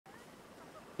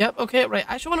Yep, okay, right.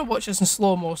 I actually want to watch this in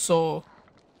slow-mo, so...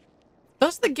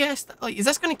 Does the guest... Like, is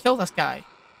this going to kill this guy?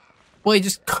 Well, he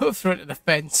just go through into the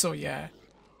fence, so yeah.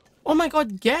 Oh my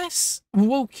god, guess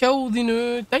will kill the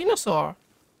new dinosaur.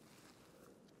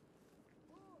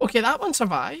 Okay, that one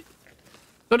survived.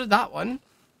 So did that one.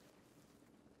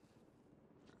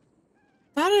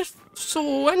 That is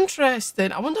so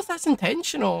interesting. I wonder if that's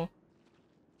intentional.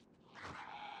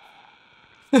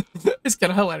 It's kind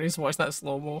of hilarious watching that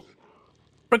slow-mo.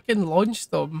 Freaking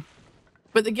launched them.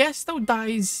 But the guest still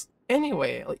dies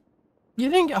anyway. Like, you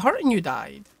didn't get hurt and you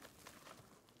died.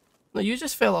 No, you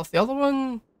just fell off. The other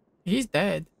one, he's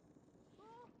dead.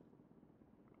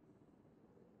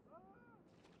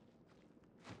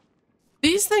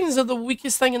 These things are the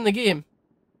weakest thing in the game.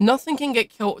 Nothing can get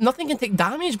killed. Nothing can take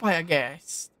damage by a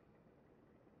guest.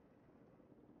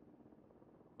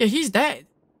 Yeah, he's dead.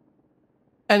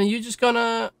 And you're just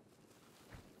gonna...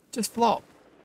 just flop.